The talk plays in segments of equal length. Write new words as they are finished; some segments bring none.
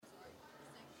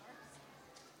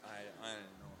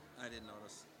didn't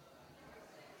notice.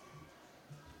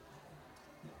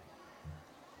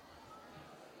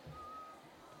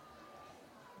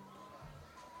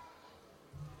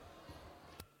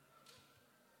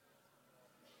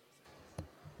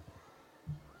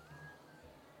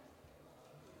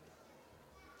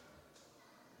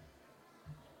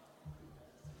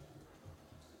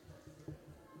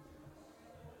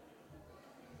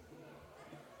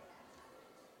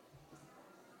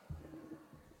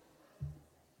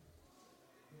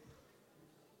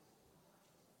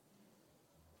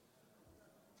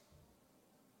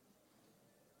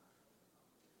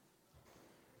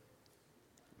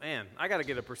 Man, I got to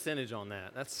get a percentage on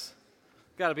that. That's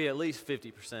got to be at least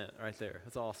 50% right there.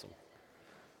 That's awesome.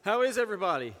 How is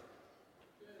everybody?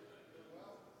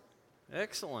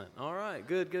 Excellent. All right.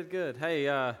 Good. Hey,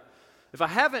 if I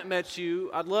haven't met you,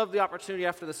 I'd love the opportunity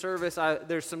after the service.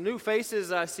 There's some new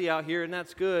faces I see out here, and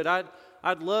that's good.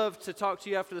 I'd love to talk to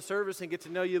you after the service and get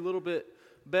to know you a little bit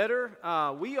better.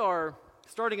 We are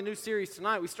starting a new series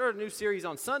tonight. We started a new series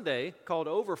on Sunday called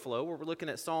Overflow, where we're looking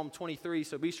at Psalm 23,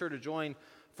 so be sure to join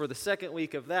for the second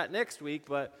week of that next week.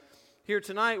 But here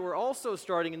tonight, we're also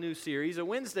starting a new series, a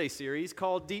Wednesday series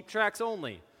called Deep Tracks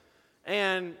Only.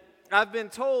 And I've been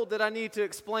told that I need to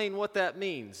explain what that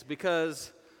means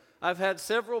because I've had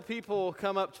several people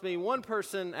come up to me. One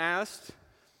person asked,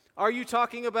 "Are you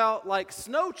talking about like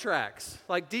snow tracks,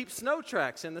 like deep snow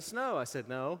tracks in the snow?" I said,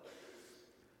 "No."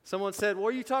 Someone said, "Well,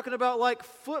 are you talking about like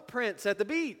footprints at the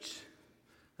beach?"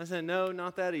 I said, "No,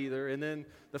 not that either." And then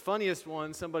the funniest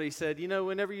one, somebody said, "You know,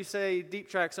 whenever you say Deep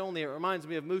Tracks Only, it reminds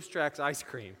me of Moose Tracks ice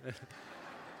cream."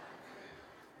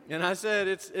 And I said,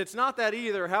 it's not that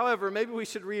either. However, maybe we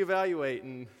should reevaluate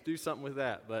and do something with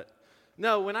that. But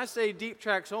no, when I say Deep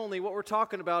Tracks Only, what we're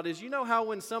talking about is, you know how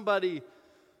when somebody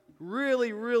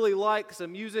really, really likes a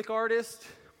music artist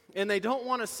and they don't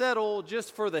want to settle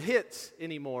just for the hits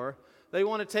anymore, they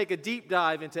want to take a deep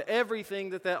dive into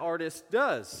everything that artist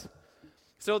does.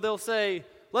 So they'll say,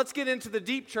 "Let's get into the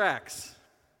deep tracks."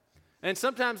 And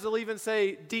sometimes they'll even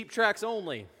say Deep Tracks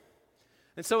Only.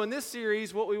 And so in this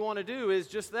series, what we want to do is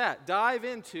just that, dive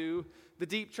into the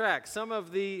deep tracks. Some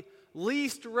of the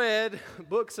least read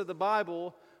books of the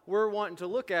Bible we're wanting to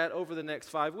look at over the next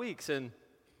 5 weeks. And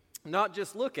not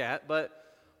just look at,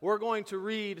 but we're going to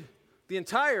read the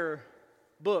entire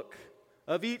book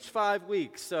of each 5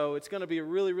 weeks. So it's going to be a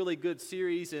really, really good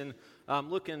series, and I'm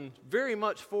looking very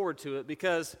much forward to it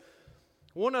because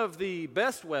one of the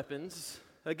best weapons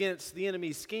against the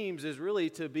enemy's schemes is really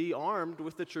to be armed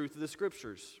with the truth of the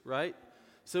Scriptures, right?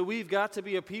 So we've got to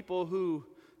be a people who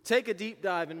take a deep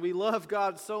dive, and we love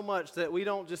God so much that we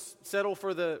don't just settle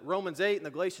for the Romans 8 and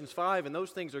the Galatians 5, and those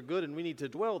things are good and we need to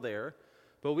dwell there,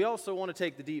 but we also want to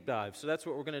take the deep dive. So that's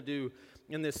what we're going to do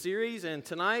in this series, and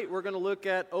tonight we're going to look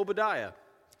at Obediah.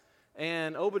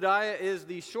 And Obediah is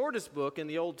the shortest book in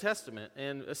the Old Testament,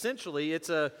 and essentially it's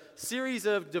a series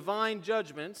of divine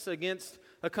judgments against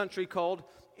a country called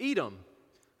Edom.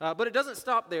 But it doesn't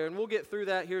stop there, and we'll get through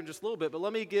that here in just a little bit, but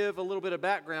let me give a little bit of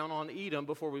background on Edom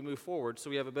before we move forward so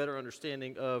we have a better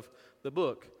understanding of the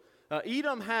book.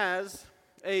 Edom has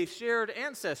a shared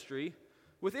ancestry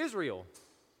with Israel.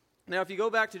 Now, if you go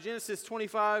back to Genesis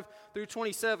 25 through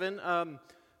 27,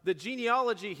 the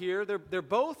genealogy here, they're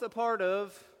both a part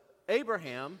of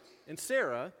Abraham and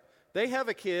Sarah. They have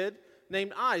a kid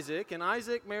named Isaac, and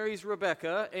Isaac marries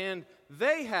Rebekah, and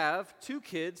they have 2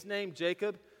 kids named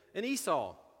Jacob and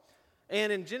Esau.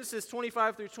 And in Genesis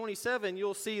 25 through 27,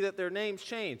 you'll see that their names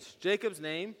change. Jacob's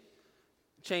name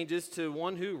changes to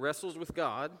one who wrestles with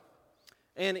God,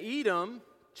 and Edom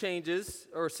changes,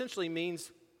 or essentially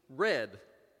means red,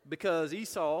 because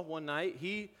Esau, one night,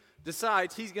 he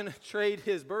decides he's going to trade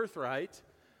his birthright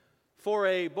for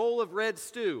a bowl of red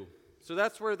stew. So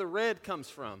that's where the red comes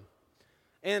from.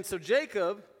 And so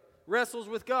Jacob wrestles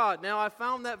with God. Now, I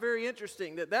found that very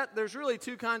interesting, that there's really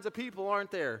 2 kinds of people,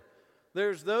 aren't there?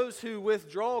 There's those who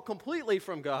withdraw completely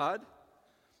from God,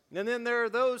 and then there are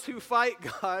those who fight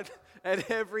God at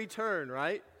every turn,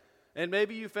 right? And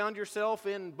maybe you found yourself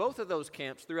in both of those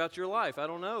camps throughout your life. I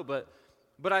don't know, but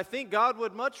I think God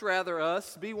would much rather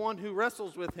us be one who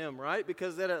wrestles with Him, right?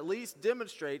 Because that at least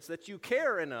demonstrates that you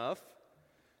care enough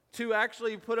to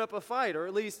actually put up a fight, or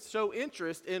at least show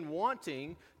interest in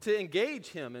wanting to engage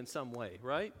Him in some way,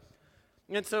 right?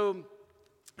 And so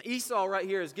Esau right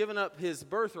here has given up his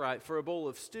birthright for a bowl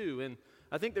of stew, and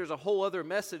I think there's a whole other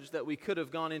message that we could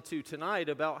have gone into tonight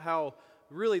about how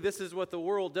really this is what the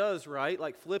world does, right?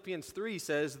 Like Philippians 3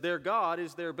 says, their God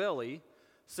is their belly.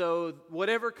 So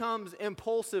whatever comes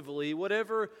impulsively,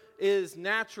 whatever is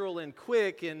natural and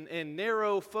quick and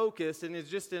narrow focus and is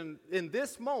just in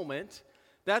this moment,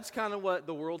 That's kind of what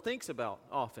the world thinks about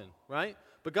often, right?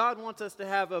 But God wants us to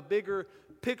have a bigger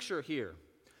picture here.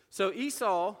 So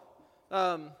Esau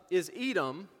is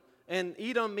Edom, and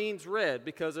Edom means red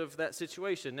because of that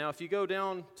situation. Now, if you go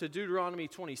down to Deuteronomy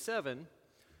 27,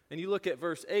 and you look at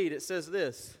verse 8, it says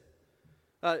this.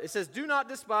 It says, "Do not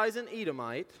despise an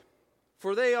Edomite,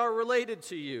 for they are related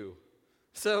to you."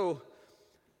 So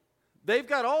they've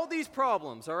got all these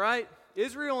problems, all right?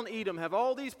 Israel and Edom have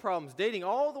all these problems dating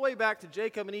all the way back to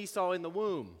Jacob and Esau in the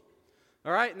womb,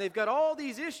 all right? And they've got all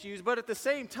these issues, but at the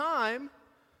same time,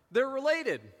 they're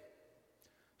related.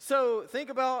 So think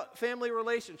about family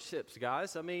relationships,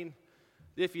 guys. I mean,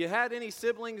 if you had any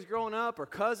siblings growing up or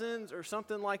cousins or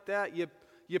something like that,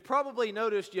 you probably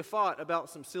noticed you fought about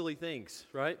some silly things,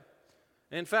 right?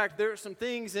 In fact, there are some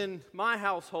things in my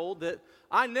household that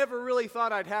I never really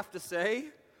thought I'd have to say,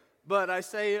 but I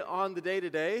say on the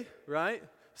day-to-day, right?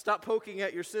 Stop poking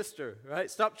at your sister, right?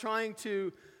 Stop trying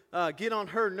to get on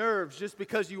her nerves just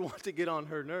because you want to get on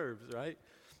her nerves, right?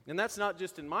 And that's not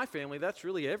just in my family, that's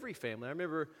really every family. I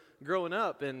remember growing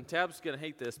up, and Tab's going to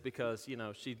hate this because,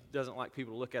 she doesn't like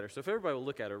people to look at her. So if everybody will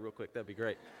look at her real quick, that'd be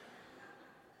great.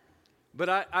 But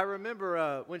I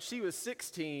remember when she was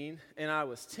 16 and I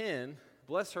was 10,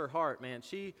 bless her heart, man,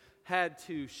 she had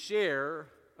to share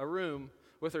a room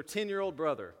with her 10-year-old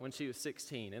brother when she was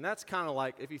 16. And that's kind of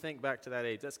like, if you think back to that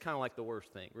age, that's kind of like the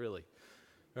worst thing, really,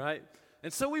 right?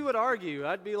 And so we would argue.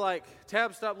 I'd be like,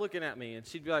 "Tab, stop looking at me." And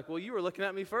she'd be like, "Well, you were looking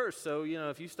at me first, so,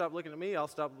 if you stop looking at me, I'll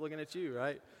stop looking at you,"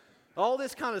 right? All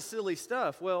this kind of silly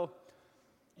stuff. Well,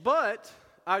 but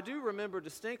I do remember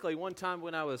distinctly one time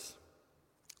when I was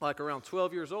like around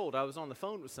 12 years old, I was on the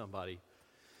phone with somebody,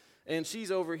 and she's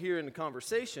over here in the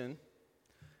conversation,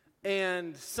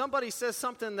 and somebody says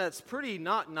something that's pretty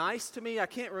not nice to me. I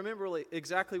can't remember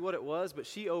exactly what it was, but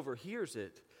she overhears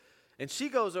it, and she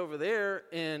goes over there,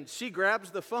 and she grabs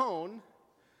the phone,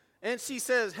 and she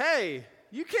says, "Hey,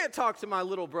 you can't talk to my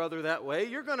little brother that way.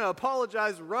 You're going to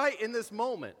apologize right in this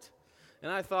moment."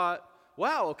 And I thought,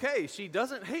 wow, okay, she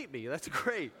doesn't hate me. That's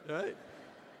great, right?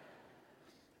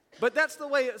 But that's the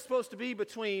way it's supposed to be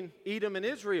between Edom and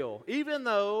Israel. Even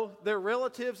though they're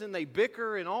relatives and they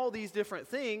bicker and all these different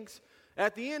things,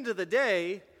 at the end of the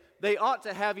day, they ought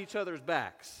to have each other's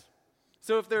backs.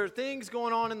 So if there are things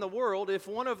going on in the world, if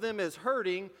one of them is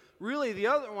hurting, really the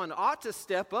other one ought to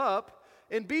step up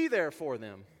and be there for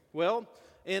them. Well,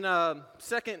 in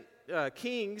 2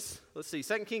 Kings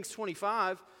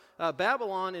 25,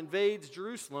 Babylon invades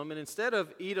Jerusalem, and instead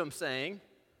of Edom saying,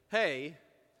 "Hey,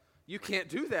 you can't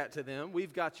do that to them,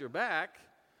 we've got your back,"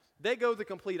 they go the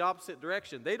complete opposite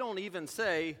direction. They don't even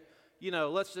say,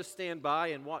 "Let's just stand by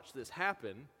and watch this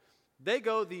happen." They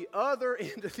go the other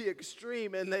end of the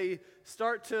extreme, and they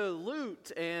start to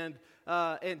loot and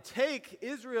take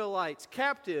Israelites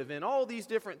captive and all these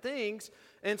different things.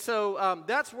 And so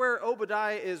that's where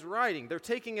Obadiah is writing. They're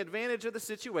taking advantage of the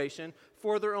situation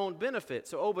for their own benefit.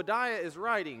 So Obadiah is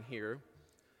writing here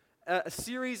a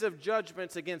series of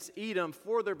judgments against Edom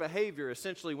for their behavior,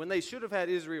 essentially, when they should have had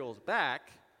Israel's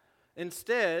back.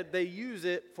 Instead, they use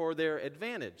it for their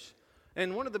advantage.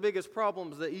 And one of the biggest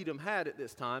problems that Edom had at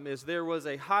this time is there was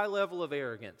a high level of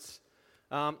arrogance.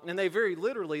 And they very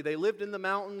literally, they lived in the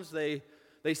mountains, they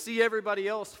see everybody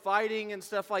else fighting and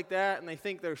stuff like that, and they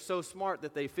think they're so smart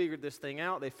that they figured this thing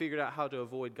out. They figured out how to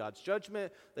avoid God's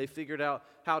judgment. They figured out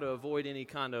how to avoid any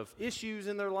kind of issues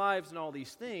in their lives and all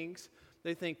these things.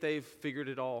 They think they've figured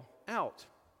it all out.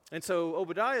 And so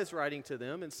Obadiah is writing to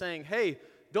them and saying, "Hey,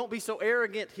 don't be so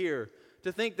arrogant here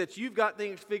to think that you've got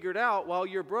things figured out while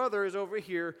your brother is over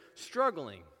here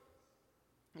struggling."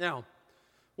 Now,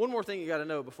 one more thing you got to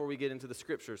know before we get into the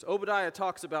scriptures. Obadiah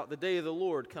talks about the day of the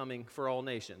Lord coming for all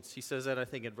nations. He says that, I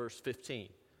think, in verse 15.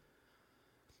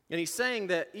 And he's saying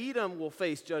that Edom will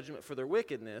face judgment for their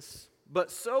wickedness,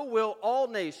 but so will all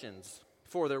nations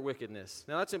for their wickedness.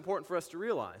 Now, that's important for us to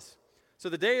realize. So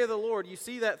the day of the Lord, you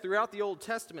see that throughout the Old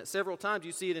Testament several times.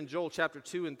 You see it in Joel chapter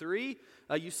 2 and 3.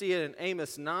 You see it in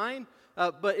Amos 9.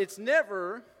 But it's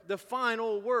never the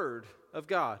final word of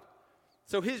God.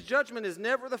 So his judgment is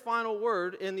never the final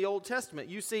word in the Old Testament.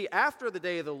 You see, after the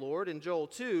day of the Lord in Joel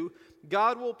 2,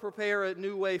 God will prepare a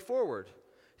new way forward.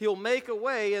 He'll make a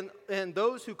way, and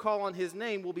those who call on his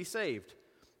name will be saved.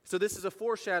 So this is a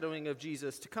foreshadowing of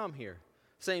Jesus to come here.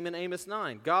 Same in Amos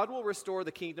 9. God will restore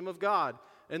the kingdom of God.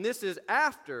 And this is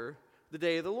after the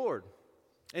day of the Lord.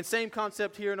 And same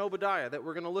concept here in Obadiah that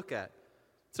we're going to look at.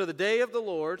 So the day of the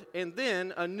Lord, and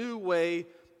then a new way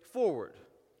forward,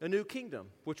 a new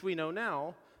kingdom, which we know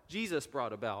now Jesus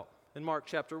brought about in Mark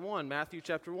chapter 1, Matthew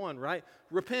chapter 1, right?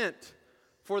 Repent,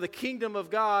 for the kingdom of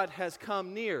God has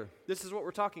come near. This is what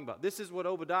we're talking about. This is what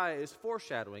Obadiah is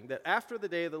foreshadowing, that after the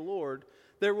day of the Lord,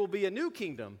 there will be a new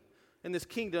kingdom, and this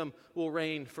kingdom will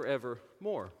reign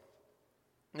forevermore.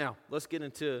 Now, let's get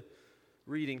into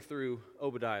reading through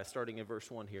Obadiah, starting in verse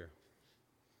 1 here.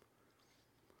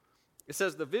 It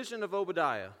says, the vision of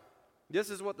Obadiah. This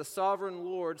is what the sovereign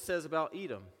Lord says about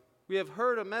Edom. We have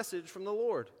heard a message from the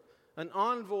Lord. An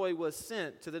envoy was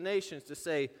sent to the nations to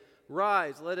say,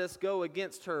 rise, let us go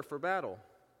against her for battle.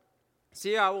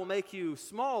 See, I will make you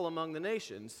small among the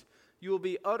nations. You will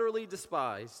be utterly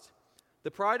despised.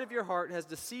 The pride of your heart has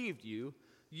deceived you,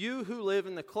 you who live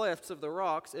in the clefts of the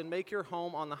rocks and make your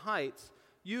home on the heights,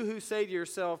 you who say to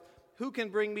yourself, who can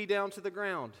bring me down to the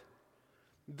ground?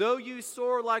 Though you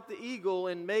soar like the eagle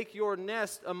and make your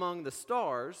nest among the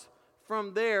stars,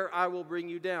 from there I will bring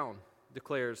you down,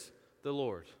 declares the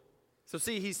Lord. So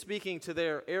see, he's speaking to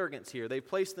their arrogance here. They've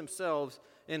placed themselves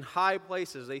in high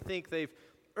places. They think they've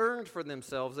earned for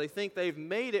themselves. They think they've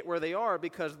made it where they are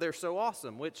because they're so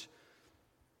awesome, which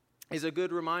is a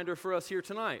good reminder for us here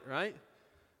tonight, right?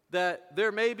 That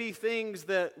there may be things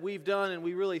that we've done and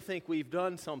we really think we've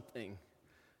done something.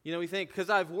 You know, we think, because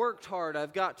I've worked hard,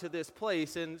 I've got to this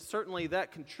place, and certainly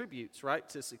that contributes, right,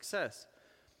 to success.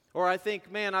 Or I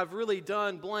think, man, I've really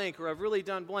done blank, or I've really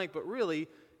done blank, but really,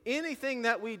 anything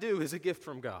that we do is a gift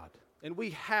from God. And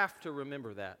we have to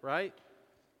remember that, right?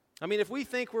 I mean, if we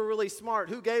think we're really smart,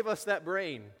 who gave us that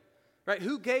brain, right?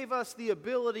 Who gave us the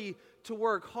ability to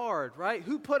work hard, right?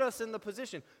 Who put us in the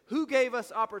position? Who gave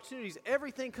us opportunities?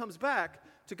 Everything comes back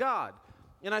to God.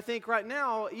 And I think right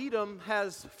now, Edom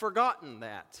has forgotten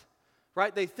that,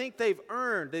 right? They think they've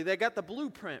earned, they got the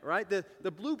blueprint, right?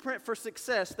 The blueprint for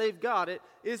success, they've got it.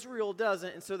 Israel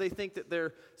doesn't, and so they think that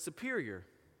they're superior.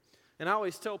 And I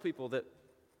always tell people that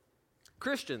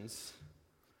Christians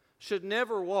should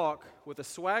never walk with a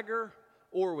swagger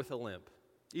or with a limp,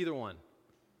 either one.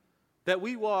 That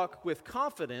we walk with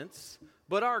confidence,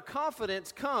 but our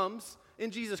confidence comes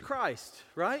in Jesus Christ,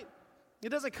 right? It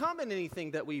doesn't come in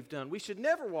anything that we've done. We should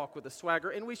never walk with a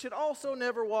swagger, and we should also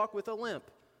never walk with a limp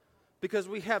because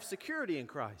we have security in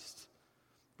Christ.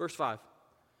 Verse 5.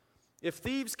 If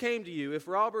thieves came to you, if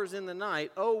robbers in the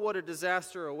night, oh, what a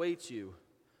disaster awaits you.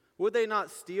 Would they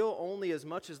not steal only as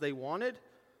much as they wanted?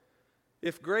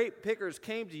 If grape pickers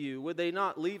came to you, would they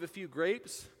not leave a few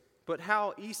grapes? But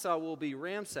how Esau will be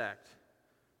ransacked,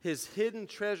 his hidden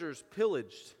treasures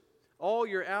pillaged. All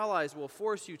your allies will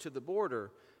force you to the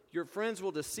border. Your friends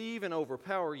will deceive and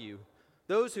overpower you.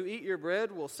 Those who eat your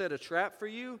bread will set a trap for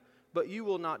you, but you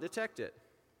will not detect it.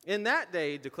 In that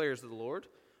day, declares the Lord,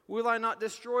 will I not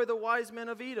destroy the wise men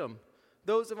of Edom,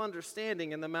 those of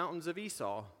understanding in the mountains of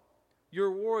Esau?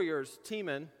 Your warriors,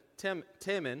 Teman,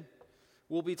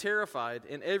 will be terrified,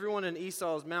 and everyone in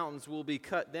Esau's mountains will be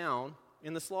cut down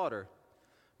in the slaughter.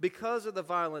 Because of the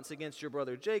violence against your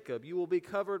brother Jacob, you will be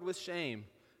covered with shame.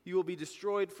 You will be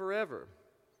destroyed forever.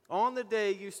 On the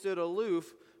day you stood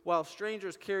aloof, while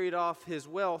strangers carried off his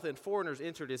wealth and foreigners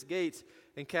entered his gates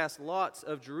and cast lots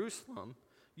of Jerusalem,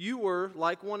 you were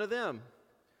like one of them.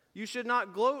 You should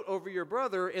not gloat over your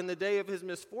brother in the day of his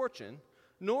misfortune,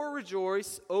 nor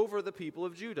rejoice over the people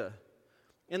of Judah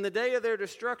in the day of their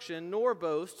destruction, nor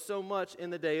boast so much in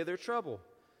the day of their trouble.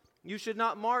 You should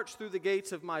not march through the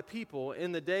gates of my people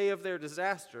in the day of their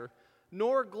disaster,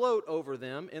 nor gloat over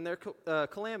them in their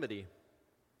calamity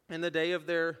in the day of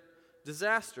their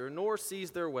disaster, nor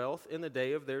seize their wealth in the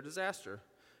day of their disaster.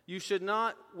 You should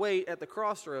not wait at the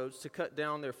crossroads to cut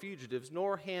down their fugitives,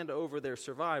 nor hand over their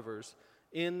survivors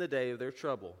in the day of their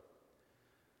trouble.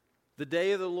 The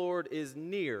day of the Lord is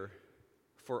near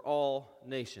for all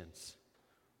nations.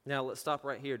 Now let's stop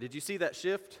right here. Did you see that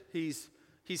shift? He's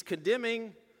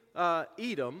condemning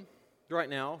Edom right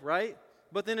now, right?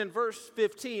 But then in verse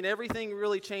 15, everything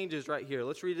really changes right here.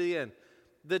 Let's read it again.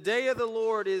 The day of the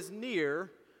Lord is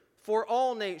near for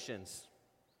all nations.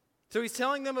 So he's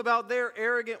telling them about their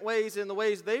arrogant ways and the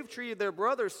ways they've treated their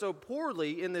brothers so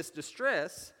poorly in this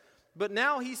distress. But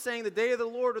now he's saying the day of the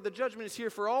Lord or the judgment is here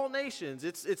for all nations.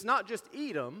 It's not just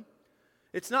Edom.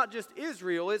 It's not just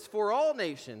Israel. It's for all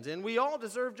nations. And we all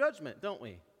deserve judgment, don't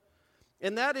we?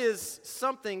 And that is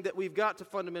something that we've got to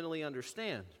fundamentally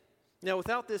understand. Now,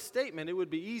 without this statement, it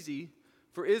would be easy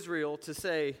for Israel to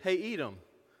say, hey, Edom,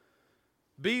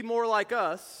 be more like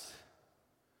us,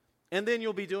 and then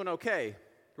you'll be doing okay,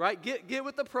 right? Get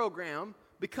with the program,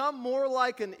 become more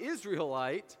like an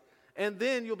Israelite, and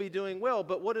then you'll be doing well.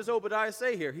 But what does Obadiah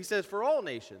say here? He says, for all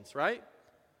nations, right?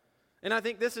 And I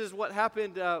think this is what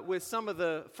happened with some of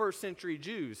the first century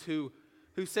Jews who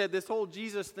said this whole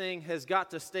Jesus thing has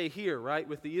got to stay here, right,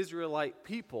 with the Israelite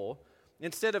people,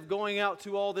 instead of going out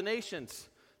to all the nations.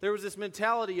 there was this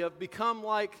mentality of become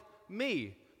like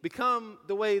me, become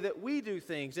the way that we do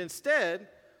things. Instead,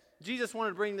 Jesus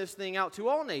wanted to bring this thing out to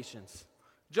all nations.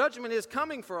 Judgment is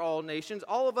coming for all nations.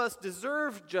 All of us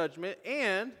deserve judgment,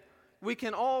 and we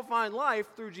can all find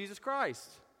life through Jesus Christ.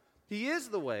 He is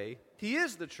the way. He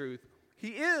is the truth. He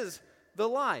is the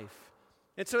life.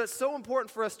 And so it's so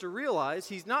important for us to realize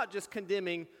he's not just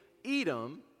condemning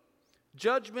Edom.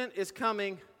 Judgment is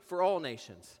coming for all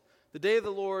nations. The day of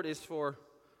the Lord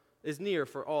is near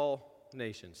for all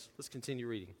nations. Let's continue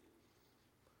reading.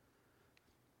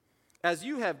 As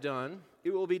you have done,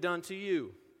 it will be done to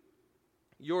you.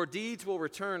 Your deeds will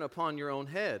return upon your own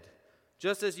head.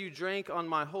 Just as you drank on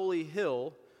my holy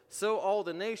hill, so all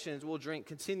the nations will drink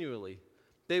continually.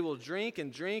 They will drink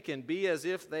and be as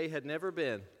if they had never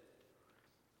been.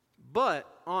 But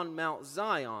on Mount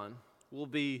Zion will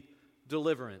be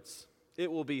deliverance.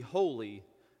 It will be holy,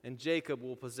 and Jacob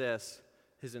will possess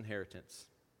his inheritance.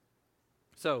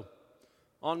 So,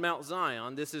 on Mount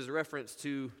Zion, this is a reference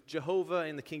to Jehovah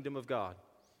and the kingdom of God.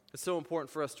 It's so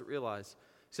important for us to realize.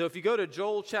 So if you go to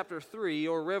Joel chapter 3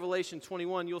 or Revelation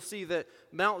 21, you'll see that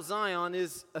Mount Zion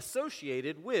is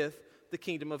associated with the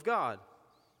kingdom of God.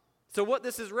 So what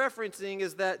this is referencing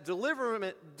is that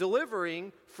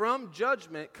delivering from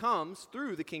judgment comes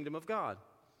through the kingdom of God.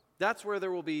 That's where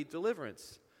there will be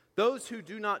deliverance. Those who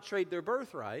do not trade their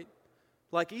birthright,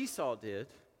 like Esau did,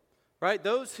 right?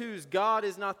 Those whose God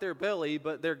is not their belly,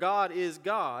 but their God is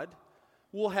God,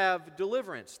 will have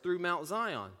deliverance through Mount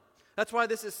Zion. That's why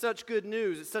this is such good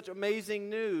news. It's such amazing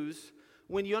news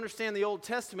when you understand the Old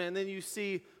Testament, and then you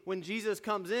see when Jesus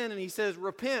comes in and he says,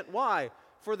 repent. Why?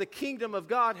 For the kingdom of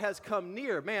God has come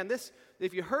near. Man, this,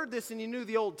 if you heard this and you knew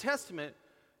the Old Testament,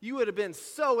 you would have been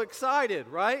so excited,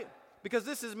 right? Because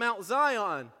this is Mount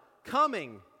Zion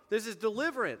coming. This is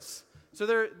deliverance. So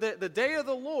the day of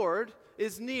the Lord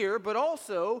is near, but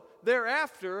also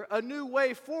thereafter a new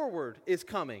way forward is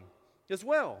coming as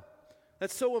well.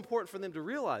 That's so important for them to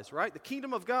realize, right? The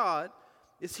kingdom of God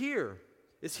is here.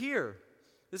 It's here.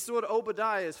 This is what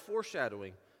Obadiah is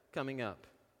foreshadowing coming up.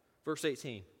 Verse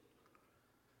 18.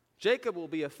 Jacob will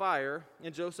be a fire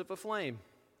and Joseph a flame.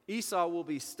 Esau will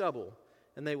be stubble,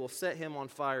 and they will set him on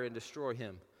fire and destroy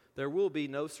him. There will be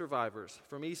no survivors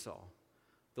from Esau.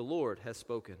 The Lord has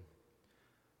spoken.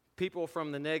 People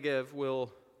from the Negev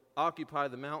will occupy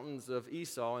the mountains of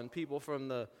Esau, and people from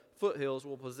the foothills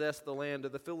will possess the land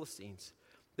of the Philistines.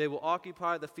 They will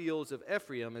occupy the fields of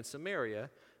Ephraim and Samaria,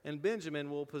 and Benjamin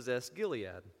will possess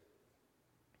Gilead.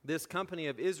 This company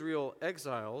of Israel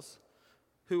exiles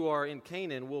who are in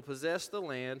Canaan will possess the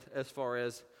land as far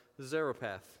as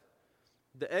Zarephath.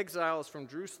 The exiles from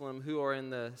Jerusalem who are in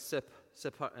the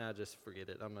just forget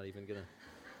it. I'm not even going to.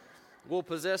 Will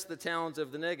possess the towns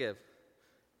of the Negev.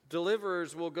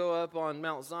 Deliverers will go up on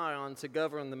Mount Zion to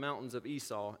govern the mountains of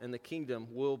Esau, and the kingdom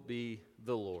will be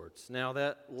the Lord's. Now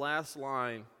that last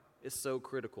line is so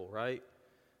critical, right?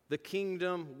 The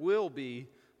kingdom will be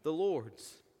the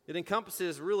Lord's. It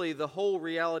encompasses really the whole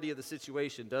reality of the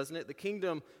situation, doesn't it? The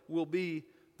kingdom will be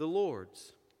the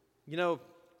Lord's. You know,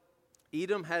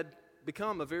 Edom had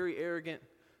become a very arrogant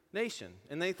nation,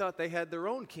 and they thought they had their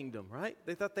own kingdom, right?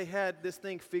 They thought they had this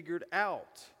thing figured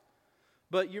out.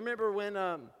 But you remember when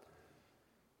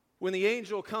the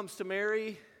angel comes to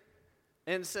Mary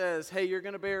and says, hey, you're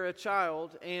going to bear a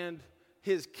child, and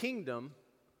his kingdom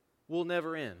will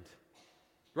never end,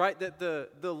 right? That the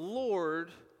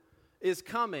Lord is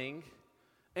coming,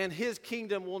 and his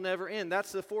kingdom will never end.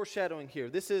 That's the foreshadowing here.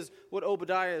 This is what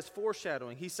Obadiah is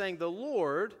foreshadowing. He's saying the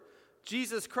Lord,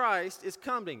 Jesus Christ, is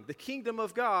coming. The kingdom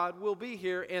of God will be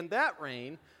here, and that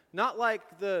reign, not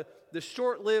like the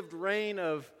short-lived reign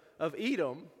of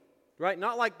Edom, right?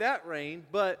 Not like that reign,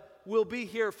 but will be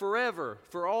here forever,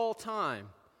 for all time.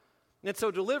 And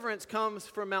so deliverance comes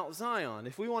from Mount Zion.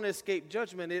 If we want to escape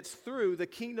judgment, it's through the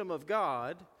kingdom of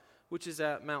God, which is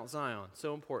at Mount Zion.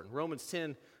 So important. Romans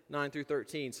 10, 9 through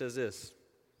 13 says this. It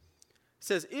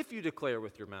says, if you declare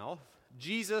with your mouth,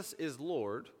 Jesus is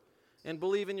Lord, and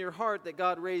believe in your heart that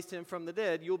God raised him from the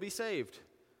dead, you'll be saved.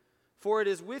 For it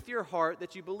is with your heart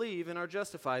that you believe and are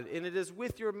justified, and it is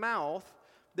with your mouth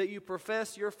that you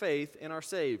profess your faith and are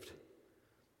saved.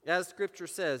 As Scripture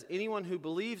says, anyone who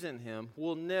believes in him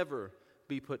will never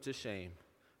be put to shame.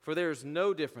 For there is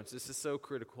no difference, this is so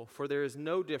critical, for there is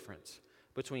no difference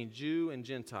between Jew and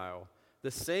Gentile.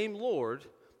 The same Lord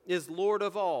is Lord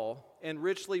of all and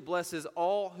richly blesses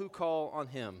all who call on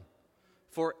him.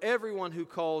 For everyone who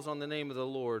calls on the name of the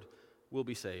Lord will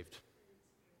be saved.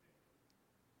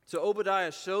 So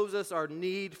Obadiah shows us our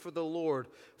need for the Lord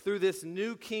through this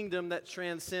new kingdom that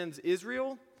transcends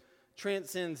Israel,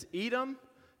 transcends Edom,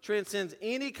 transcends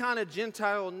any kind of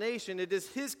Gentile nation. It is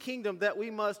his kingdom that we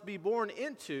must be born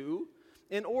into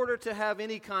in order to have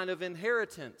any kind of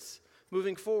inheritance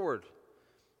moving forward.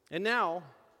 And now,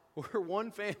 we're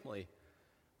one family.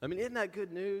 I mean, isn't that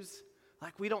good news?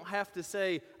 Like, we don't have to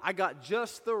say, I got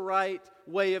just the right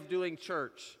way of doing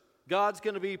church. God's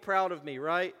going to be proud of me,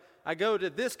 right? I go to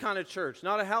this kind of church,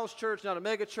 not a house church, not a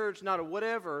mega church, not a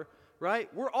whatever,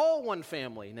 right? We're all one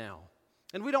family now.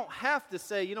 And we don't have to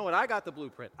say, you know what, I got the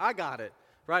blueprint. I got it,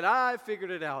 right? I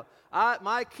figured it out.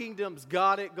 My kingdom's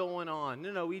got it going on.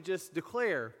 No, we just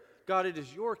declare, God, it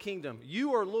is your kingdom.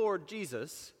 You are Lord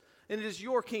Jesus, and it is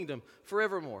your kingdom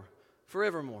forevermore,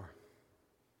 forevermore.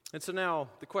 And so now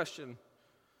the question,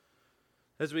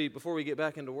 before we get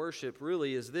back into worship,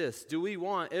 really is this: do we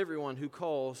want everyone who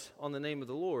calls on the name of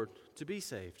the Lord to be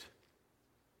saved?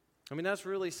 I mean, that's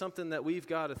really something that we've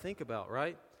got to think about,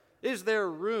 right? Is there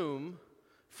room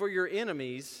for your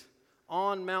enemies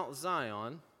on Mount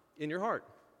Zion in your heart?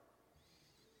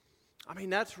 I mean,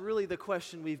 that's really the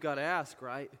question we've got to ask,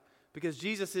 right? Because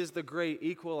Jesus is the great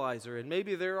equalizer. And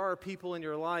maybe there are people in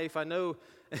your life, I know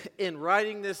in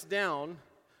writing this down,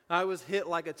 I was hit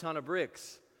like a ton of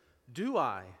bricks. Do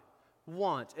I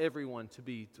want everyone to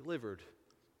be delivered?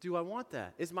 Do I want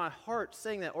that? Is my heart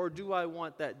saying that? Or do I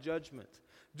want that judgment?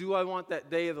 Do I want that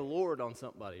day of the Lord on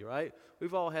somebody, right?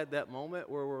 We've all had that moment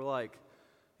where we're like,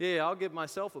 yeah, I'll give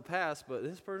myself a pass, but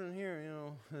this person here,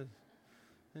 it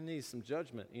needs some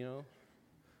judgment,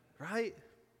 right?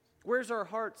 Where's our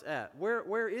hearts at?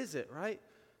 Where is it, right?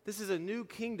 This is a new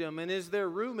kingdom, and is there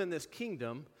room in this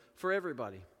kingdom for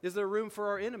everybody? Is there room for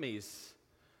our enemies?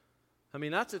 I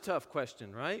mean, that's a tough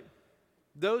question, right?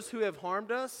 Those who have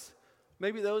harmed us,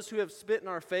 maybe those who have spit in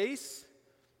our face,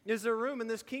 is there room in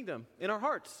this kingdom, in our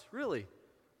hearts, really?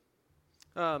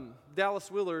 Dallas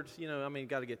Willard,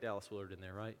 got to get Dallas Willard in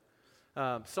there,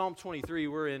 right? Psalm 23,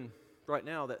 we're in right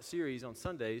now, that series on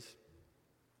Sundays.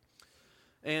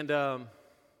 And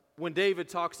when David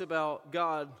talks about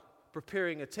God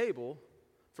preparing a table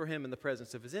for him in the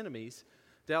presence of his enemies,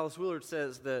 Dallas Willard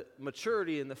says that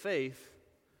maturity in the faith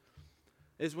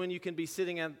is when you can be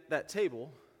sitting at that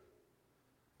table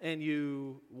and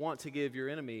you want to give your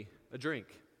enemy a drink.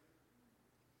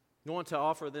 You want to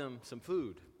offer them some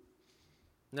food.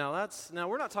 Now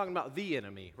we're not talking about the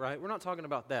enemy, right? We're not talking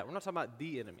about that. We're not talking about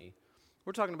the enemy.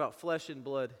 We're talking about flesh and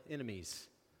blood enemies,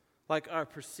 like our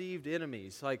perceived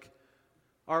enemies. Like,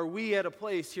 are we at a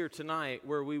place here tonight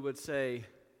where we would say,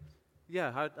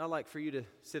 yeah, I'd like for you to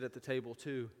sit at the table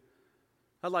too.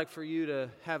 I'd like for you to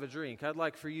have a drink. I'd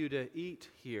like for you to eat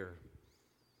here.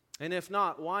 And if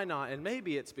not, why not? And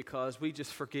maybe it's because we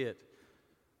just forget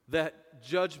that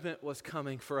judgment was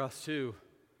coming for us too.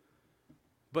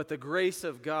 But the grace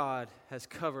of God has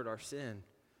covered our sin.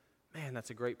 Man,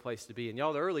 that's a great place to be. And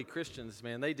y'all, the early Christians,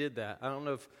 man, they did that. I don't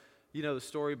know if you know the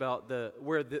story about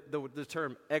where the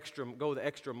term go the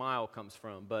extra mile comes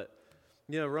from. But,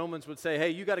 Romans would say,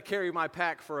 hey, you got to carry my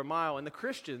pack for a mile. And the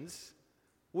Christians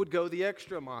would go the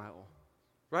extra mile,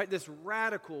 right? This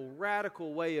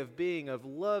radical way of being, of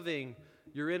loving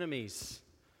your enemies.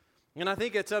 And I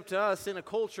think it's up to us in a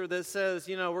culture that says,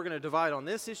 we're going to divide on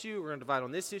this issue, we're going to divide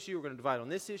on this issue, we're going to divide on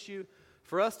this issue,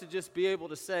 for us to just be able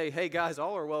to say, hey guys,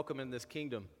 all are welcome in this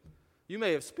kingdom. You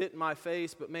may have spit in my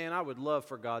face, but man, I would love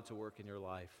for God to work in your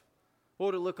life. What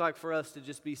would it look like for us to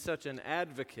just be such an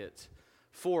advocate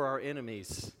for our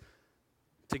enemies,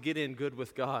 to get in good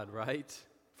with God, right?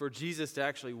 For Jesus to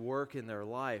actually work in their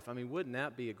life. I mean, wouldn't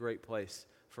that be a great place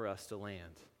for us to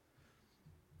land?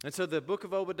 And so the book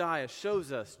of Obediah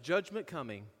shows us judgment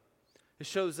coming. It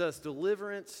shows us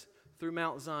deliverance through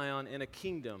Mount Zion in a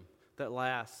kingdom that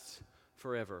lasts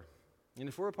forever. And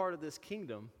if we're a part of this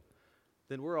kingdom,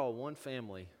 then we're all one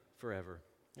family forever.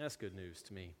 That's good news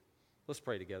to me. Let's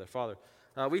pray together. Father,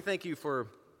 we thank you for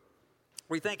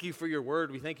your word.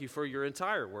 We thank you for your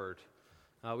entire word.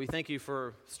 We thank you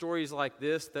for stories like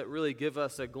this that really give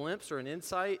us a glimpse or an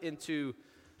insight into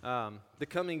the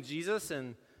coming Jesus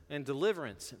and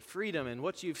deliverance and freedom and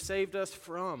what you've saved us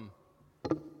from.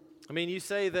 I mean, you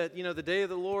say that, the day of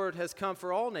the Lord has come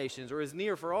for all nations, or is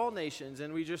near for all nations,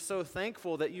 and we're just so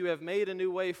thankful that you have made a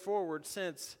new way forward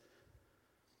since.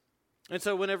 And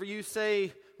so whenever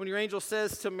when your angel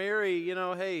says to Mary,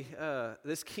 hey,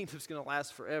 this kingdom's going to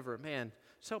last forever, man,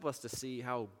 just help us to see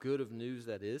how good of news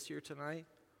that is here tonight.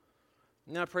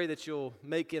 And I pray that you'll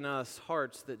make in us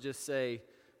hearts that just say,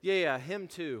 yeah, him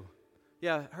too.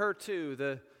 Yeah, her too.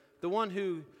 The one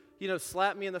who,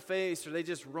 slapped me in the face, or they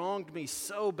just wronged me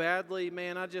so badly,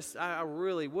 man, I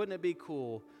really, wouldn't it be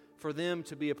cool for them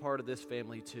to be a part of this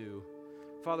family too?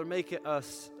 Father, make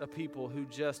us a people who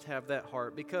just have that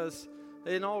heart, because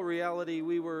in all reality,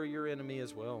 we were your enemy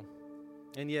as well.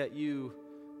 And yet you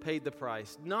paid the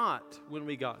price, not when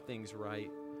we got things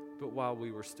right, but while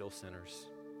we were still sinners.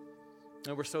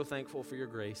 And we're so thankful for your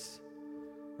grace.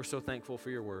 We're so thankful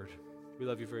for your word. We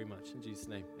love you very much. In Jesus'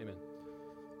 name, amen.